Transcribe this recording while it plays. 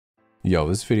Yo,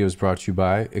 this video is brought to you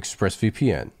by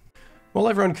ExpressVPN. While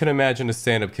everyone can imagine a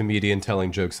stand-up comedian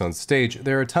telling jokes on stage,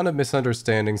 there are a ton of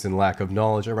misunderstandings and lack of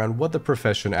knowledge around what the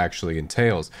profession actually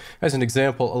entails. As an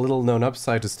example, a little known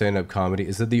upside to stand-up comedy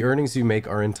is that the earnings you make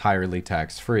are entirely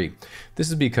tax-free. This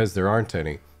is because there aren't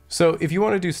any. So if you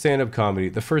want to do stand-up comedy,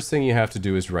 the first thing you have to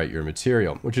do is write your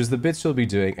material, which is the bits you'll be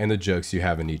doing and the jokes you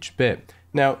have in each bit.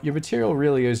 Now, your material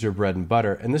really is your bread and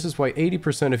butter, and this is why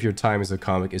 80% of your time as a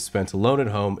comic is spent alone at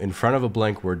home in front of a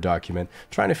blank Word document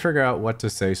trying to figure out what to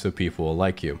say so people will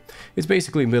like you. It's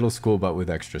basically middle school but with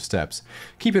extra steps.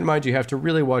 Keep in mind you have to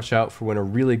really watch out for when a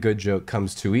really good joke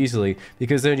comes too easily,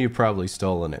 because then you've probably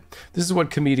stolen it. This is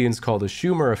what comedians call the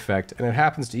Schumer effect, and it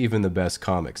happens to even the best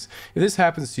comics. If this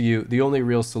happens to you, the only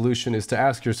real solution is to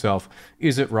ask yourself,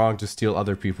 is it wrong to steal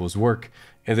other people's work?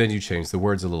 And then you change the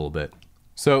words a little bit.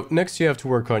 So next you have to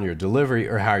work on your delivery,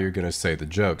 or how you're going to say the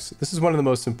jokes. This is one of the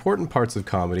most important parts of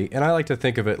comedy, and I like to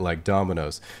think of it like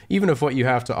dominoes. Even if what you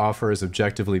have to offer is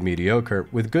objectively mediocre,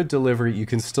 with good delivery you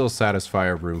can still satisfy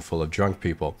a room full of drunk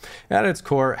people. At its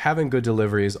core, having good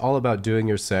delivery is all about doing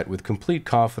your set with complete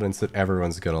confidence that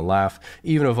everyone's going to laugh,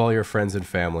 even if all your friends and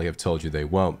family have told you they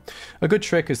won't. A good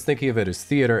trick is thinking of it as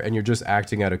theater, and you're just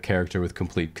acting out a character with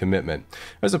complete commitment.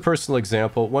 As a personal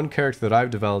example, one character that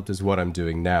I've developed is what I'm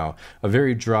doing now. A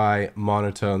very dry,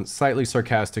 monotone, slightly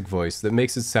sarcastic voice that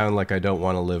makes it sound like I don't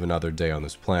want to live another day on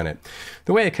this planet.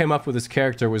 The way I came up with this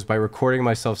character was by recording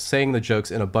myself saying the jokes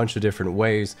in a bunch of different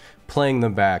ways, playing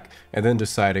them back, and then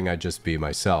deciding I'd just be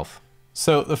myself.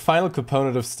 So the final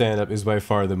component of stand-up is by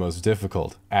far the most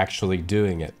difficult, actually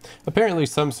doing it. Apparently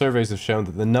some surveys have shown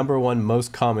that the #1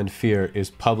 most common fear is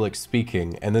public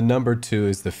speaking, and the #2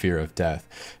 is the fear of death.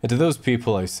 And to those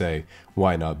people I say,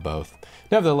 why not both?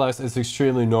 Nevertheless, it's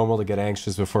extremely normal to get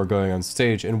anxious before going on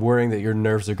stage and worrying that your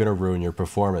nerves are going to ruin your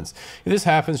performance. If this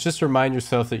happens, just remind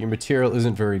yourself that your material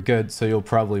isn't very good, so you'll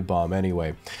probably bomb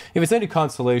anyway. If it's any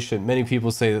consolation, many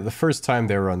people say that the first time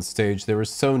they were on stage, they were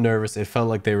so nervous it felt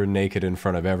like they were naked in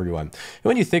front of everyone. And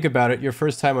when you think about it, your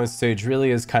first time on stage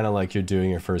really is kind of like you're doing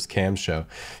your first cam show.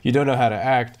 You don't know how to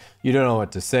act, you don't know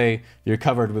what to say, you're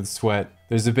covered with sweat,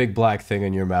 there's a big black thing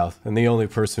in your mouth, and the only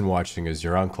person watching is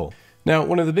your uncle. Now,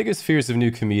 one of the biggest fears of new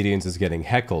comedians is getting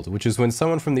heckled, which is when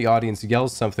someone from the audience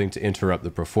yells something to interrupt the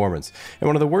performance. And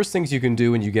one of the worst things you can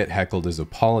do when you get heckled is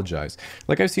apologize.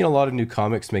 Like, I've seen a lot of new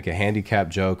comics make a handicap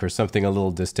joke or something a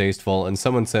little distasteful, and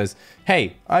someone says,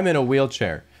 "Hey, I'm in a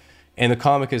wheelchair." And the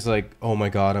comic is like, "Oh my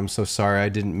god, I'm so sorry, I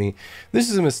didn't mean..." This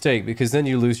is a mistake, because then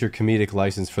you lose your comedic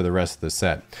license for the rest of the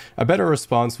set. A better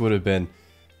response would have been,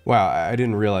 "Wow, I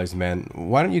didn't realize, man.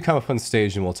 Why don't you come up on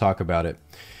stage and we'll talk about it?"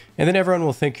 And then everyone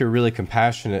will think you're really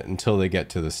compassionate until they get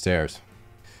to the stairs.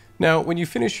 Now, when you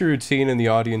finish your routine and the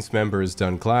audience member is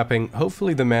done clapping,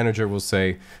 hopefully the manager will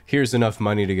say, "Here's enough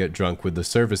money to get drunk with the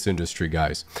service industry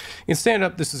guys." In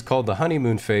stand-up, this is called the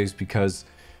honeymoon phase because,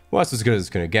 well, it's as good as it's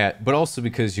going to get, but also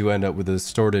because you end up with a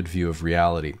distorted view of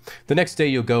reality. The next day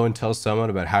you'll go and tell someone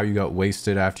about how you got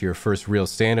wasted after your first real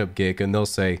stand-up gig, and they'll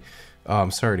say, "Oh,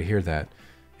 I'm sorry to hear that."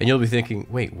 And you'll be thinking,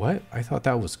 "Wait, what? I thought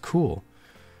that was cool."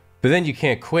 But then you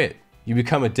can't quit. You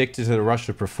become addicted to the rush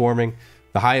of performing,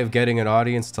 the high of getting an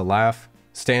audience to laugh.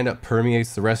 Stand-up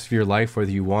permeates the rest of your life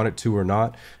whether you want it to or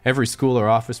not. Every school or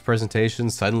office presentation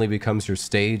suddenly becomes your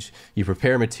stage. You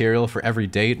prepare material for every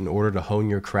date in order to hone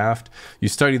your craft. You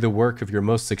study the work of your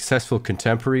most successful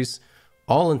contemporaries,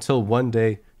 all until one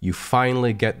day you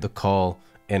finally get the call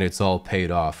and it's all paid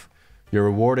off. You're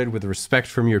rewarded with respect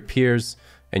from your peers,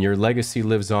 and your legacy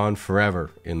lives on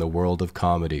forever in the world of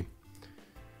comedy.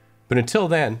 But until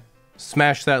then,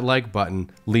 smash that like button,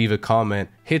 leave a comment,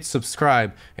 hit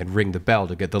subscribe, and ring the bell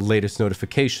to get the latest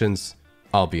notifications.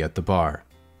 I'll be at the bar.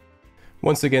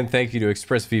 Once again, thank you to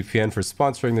ExpressVPN for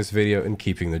sponsoring this video and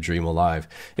keeping the dream alive.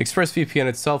 ExpressVPN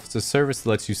itself is a service that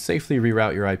lets you safely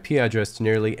reroute your IP address to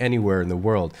nearly anywhere in the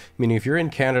world, meaning if you're in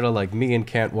Canada like me and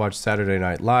can't watch Saturday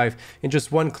Night Live, in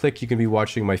just one click you can be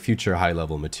watching my future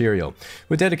high-level material.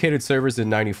 With dedicated servers in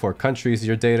 94 countries,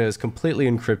 your data is completely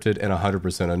encrypted and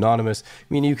 100% anonymous,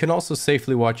 meaning you can also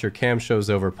safely watch your cam shows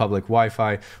over public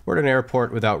Wi-Fi or at an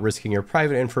airport without risking your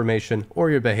private information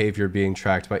or your behavior being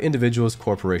tracked by individuals,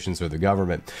 corporations, or the government.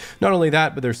 Not only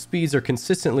that, but their speeds are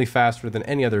consistently faster than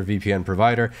any other VPN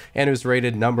provider and is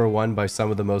rated #1 by some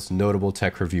of the most notable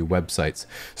tech review websites.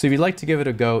 So if you'd like to give it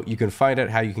a go, you can find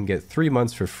out how you can get 3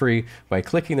 months for free by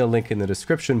clicking the link in the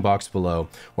description box below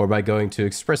or by going to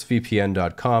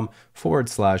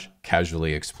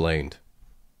expressvpn.com/casually explained.